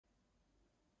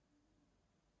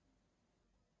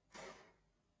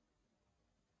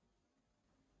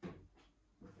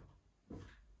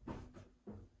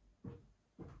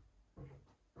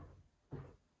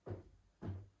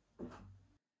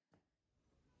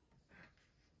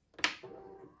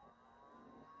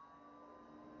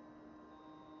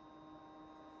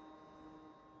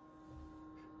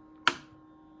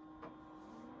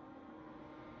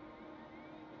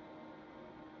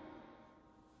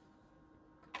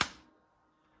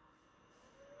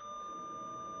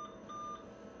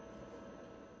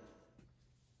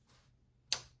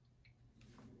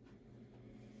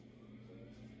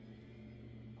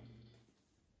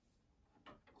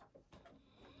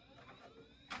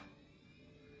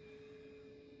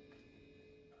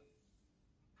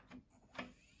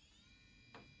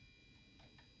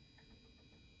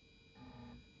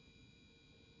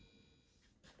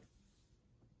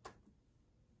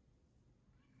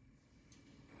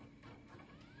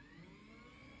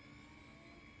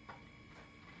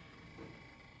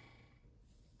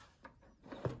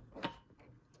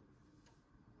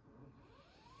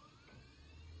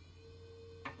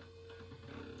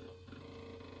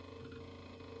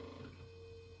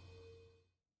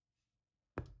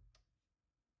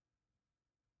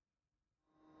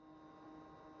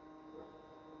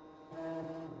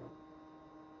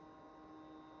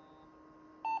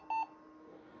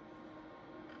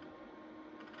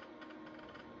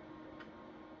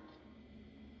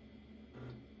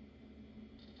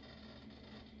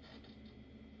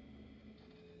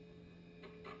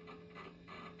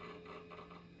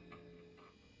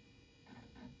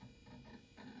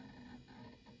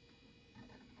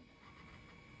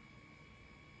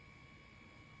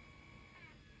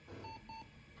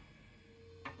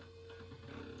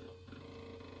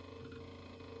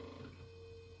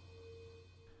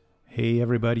Hey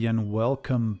everybody, and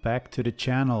welcome back to the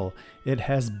channel. It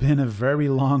has been a very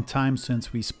long time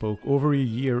since we spoke, over a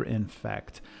year in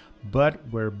fact, but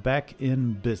we're back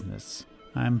in business.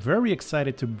 I'm very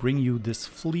excited to bring you this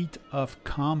fleet of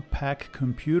Compaq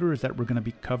computers that we're going to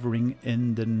be covering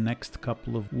in the next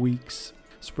couple of weeks,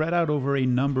 spread out over a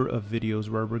number of videos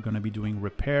where we're going to be doing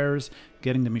repairs,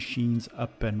 getting the machines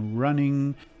up and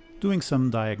running, doing some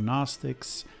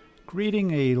diagnostics,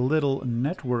 creating a little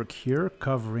network here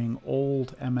covering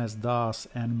old MS-DOS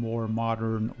and more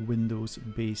modern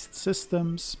Windows-based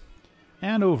systems,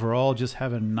 and overall just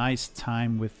have a nice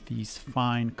time with these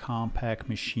fine Compaq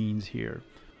machines here.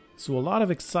 So a lot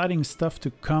of exciting stuff to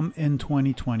come in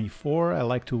 2024. I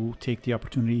like to take the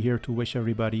opportunity here to wish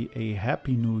everybody a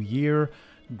happy new year,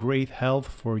 great health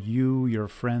for you, your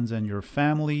friends, and your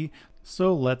family.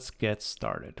 So let's get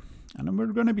started. And we're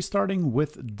going to be starting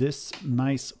with this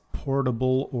nice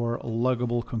portable or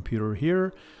luggable computer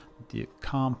here, the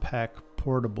Compaq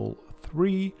Portable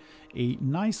 3, a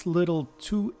nice little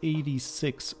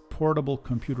 286 portable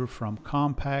computer from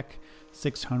Compaq,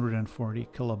 640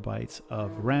 kilobytes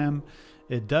of RAM.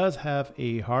 It does have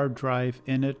a hard drive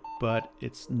in it, but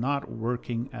it's not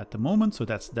working at the moment, so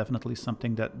that's definitely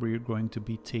something that we're going to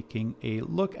be taking a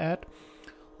look at.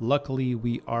 Luckily,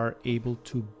 we are able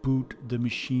to boot the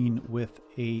machine with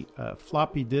a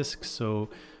floppy disk, so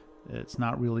it's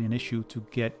not really an issue to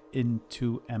get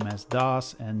into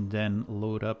MS-DOS and then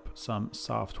load up some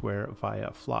software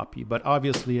via floppy. But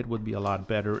obviously, it would be a lot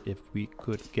better if we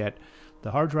could get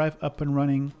the hard drive up and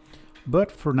running.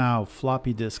 But for now,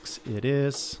 floppy disks it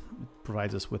is. It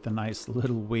provides us with a nice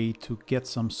little way to get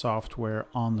some software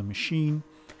on the machine.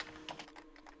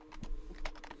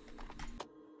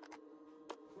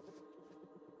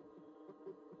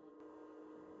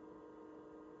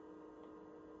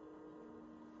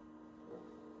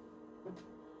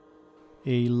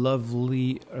 A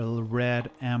lovely red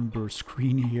amber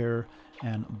screen here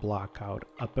and blockout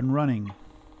up and running.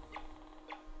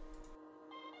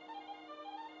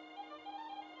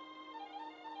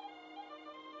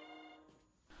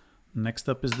 Next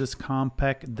up is this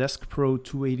Compaq Desk Pro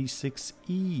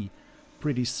 286E,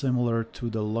 pretty similar to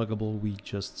the luggable we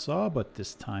just saw, but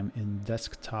this time in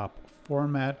desktop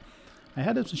format. I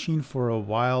had this machine for a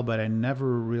while, but I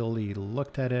never really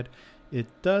looked at it. It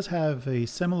does have a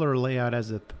similar layout as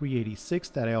the 386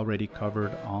 that I already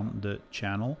covered on the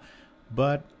channel,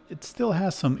 but it still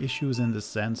has some issues in the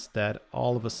sense that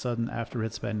all of a sudden, after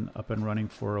it's been up and running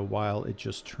for a while, it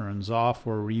just turns off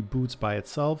or reboots by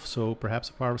itself. So perhaps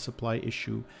a power supply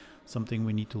issue, something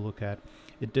we need to look at.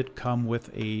 It did come with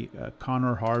a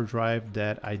Connor hard drive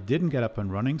that I didn't get up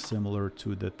and running, similar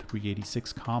to the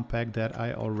 386 Compaq that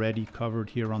I already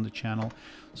covered here on the channel.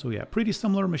 So yeah, pretty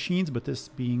similar machines, but this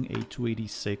being a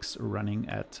 286 running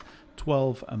at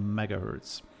 12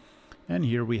 megahertz. And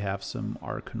here we have some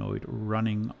Arkanoid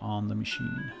running on the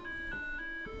machine.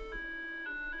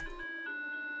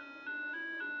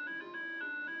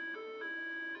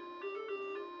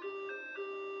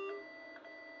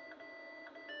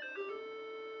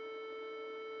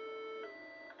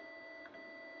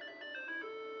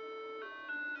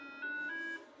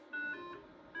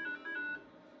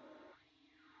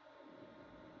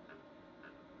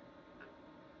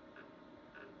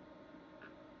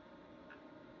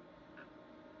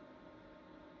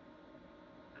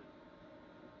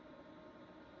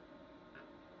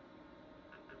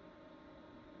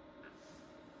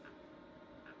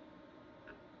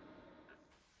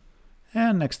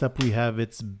 And next up we have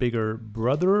its bigger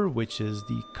brother, which is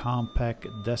the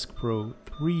Compaq Desk Pro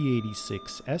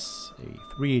 386S,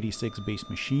 a 386 base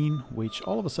machine, which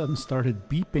all of a sudden started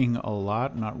beeping a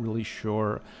lot. Not really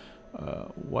sure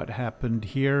what happened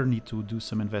here. Need to do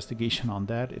some investigation on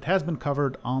that. It has been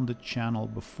covered on the channel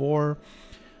before.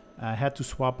 I had to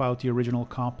swap out the original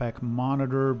Compaq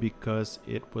monitor because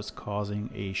it was causing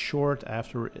a short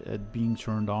after it being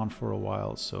turned on for a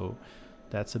while, so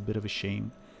that's a bit of a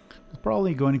shame. We're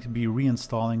probably going to be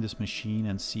reinstalling this machine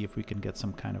and see if we can get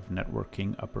some kind of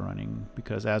networking up and running,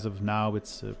 because as of now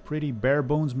it's a pretty bare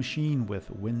bones machine with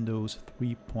Windows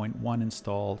 3.1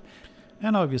 installed,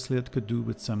 and obviously it could do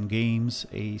with some games,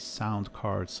 a sound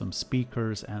card, some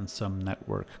speakers, and some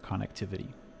network connectivity.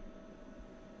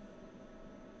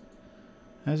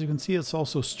 As you can see, it's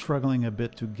also struggling a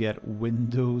bit to get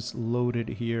Windows loaded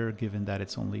here, given that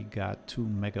it's only got 2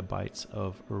 megabytes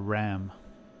of RAM.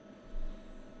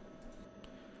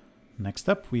 Next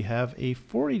up, we have a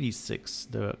 486,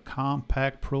 the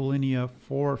Compaq ProLinea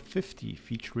 450,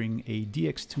 featuring a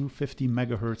DX2 50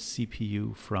 MHz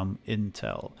CPU from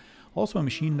Intel. Also a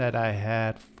machine that I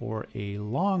had for a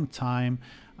long time.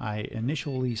 I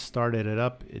initially started it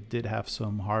up. It did have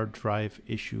some hard drive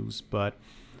issues, but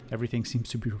everything seems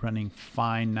to be running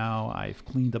fine now. I've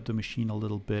cleaned up the machine a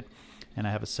little bit, and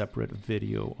I have a separate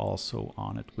video also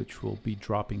on it, which will be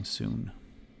dropping soon.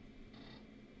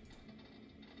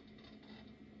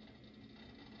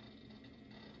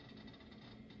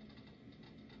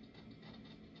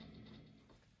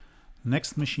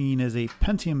 Next machine is a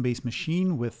Pentium-based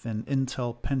machine with an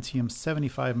Intel Pentium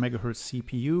 75 MHz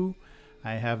CPU.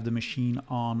 I have the machine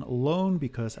on loan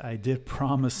because I did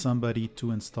promise somebody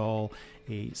to install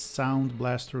a Sound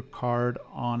Blaster card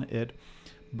on it.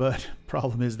 But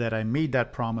problem is that I made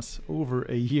that promise over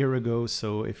a year ago,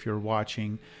 so if you're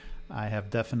watching, I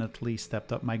have definitely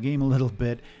stepped up my game a little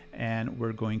bit, and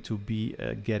we're going to be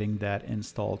getting that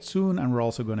installed soon, and we're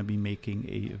also going to be making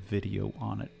a video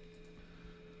on it.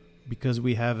 Because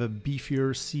we have a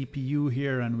beefier CPU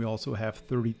here and we also have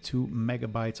 32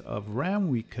 megabytes of RAM,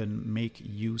 we can make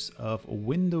use of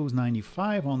Windows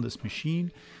 95 on this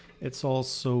machine. It's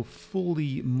also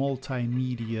fully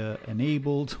multimedia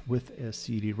enabled with a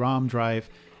CD-ROM drive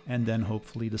and then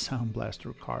hopefully the Sound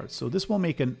Blaster card. So this will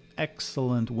make an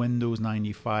excellent Windows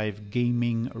 95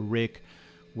 gaming rig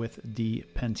with the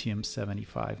Pentium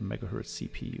 75 MHz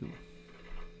CPU.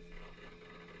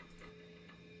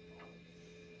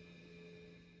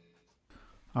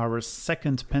 Our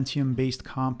second Pentium-based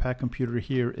Compaq computer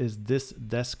here is this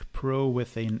Desk Pro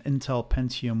with an Intel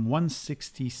Pentium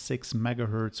 166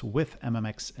 MHz with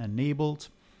MMX enabled.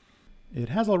 It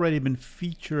has already been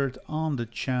featured on the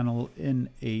channel in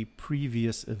a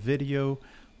previous video,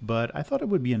 but I thought it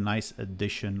would be a nice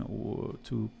addition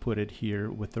to put it here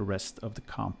with the rest of the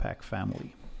Compaq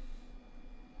family.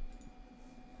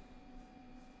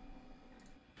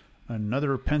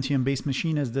 Another Pentium-based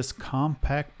machine is this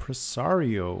Compaq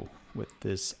Presario with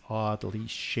this oddly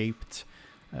shaped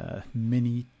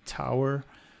mini tower.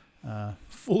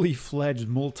 Fully fledged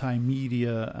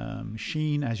multimedia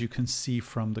machine, as you can see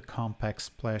from the Compaq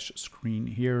splash screen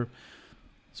here.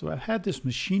 So I've had this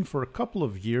machine for a couple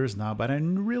of years now, but I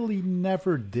really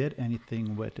never did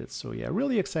anything with it. So yeah,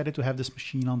 really excited to have this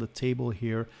machine on the table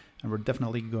here, and we're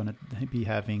definitely going to be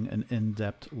having an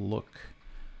in-depth look.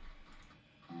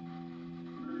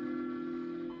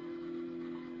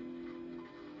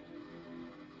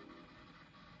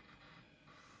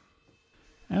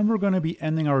 And we're going to be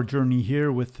ending our journey here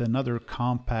with another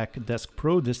Compaq Desk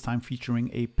Pro, this time featuring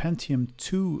a Pentium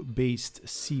 2 based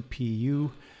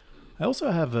CPU. I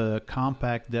also have a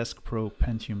Compaq Desk Pro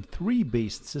Pentium 3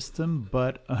 based system,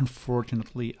 but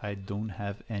unfortunately I don't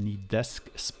have any desk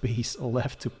space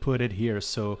left to put it here.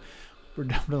 So we're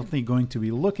definitely going to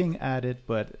be looking at it,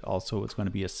 but also it's going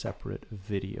to be a separate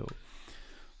video.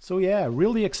 So yeah,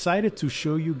 really excited to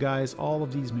show you guys all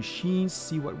of these machines,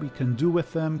 see what we can do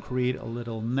with them, create a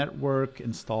little network,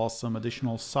 install some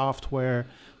additional software.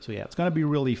 So yeah, it's going to be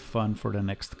really fun for the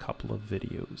next couple of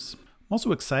videos. I'm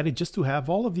also excited just to have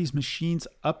all of these machines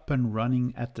up and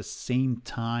running at the same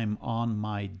time on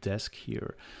my desk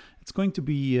here. It's going to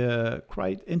be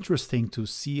quite interesting to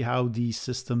see how these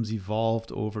systems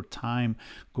evolved over time,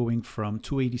 going from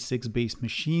 286 based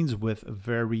machines with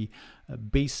very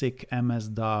basic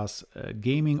MS-DOS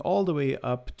gaming all the way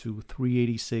up to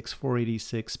 386,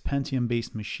 486 Pentium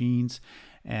based machines.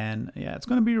 And yeah, it's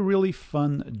going to be a really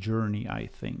fun journey, I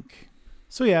think.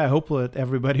 So yeah, I hope that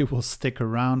everybody will stick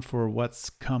around for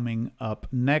what's coming up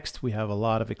next. We have a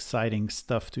lot of exciting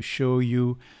stuff to show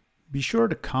you. Be sure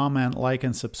to comment, like,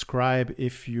 and subscribe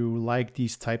if you like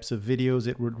these types of videos.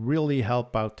 It would really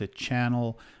help out the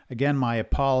channel. Again, my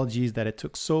apologies that it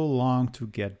took so long to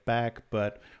get back,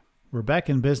 but we're back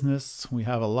in business. We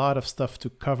have a lot of stuff to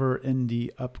cover in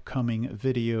the upcoming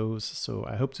videos, so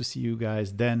I hope to see you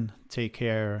guys then. Take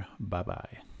care.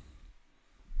 Bye-bye.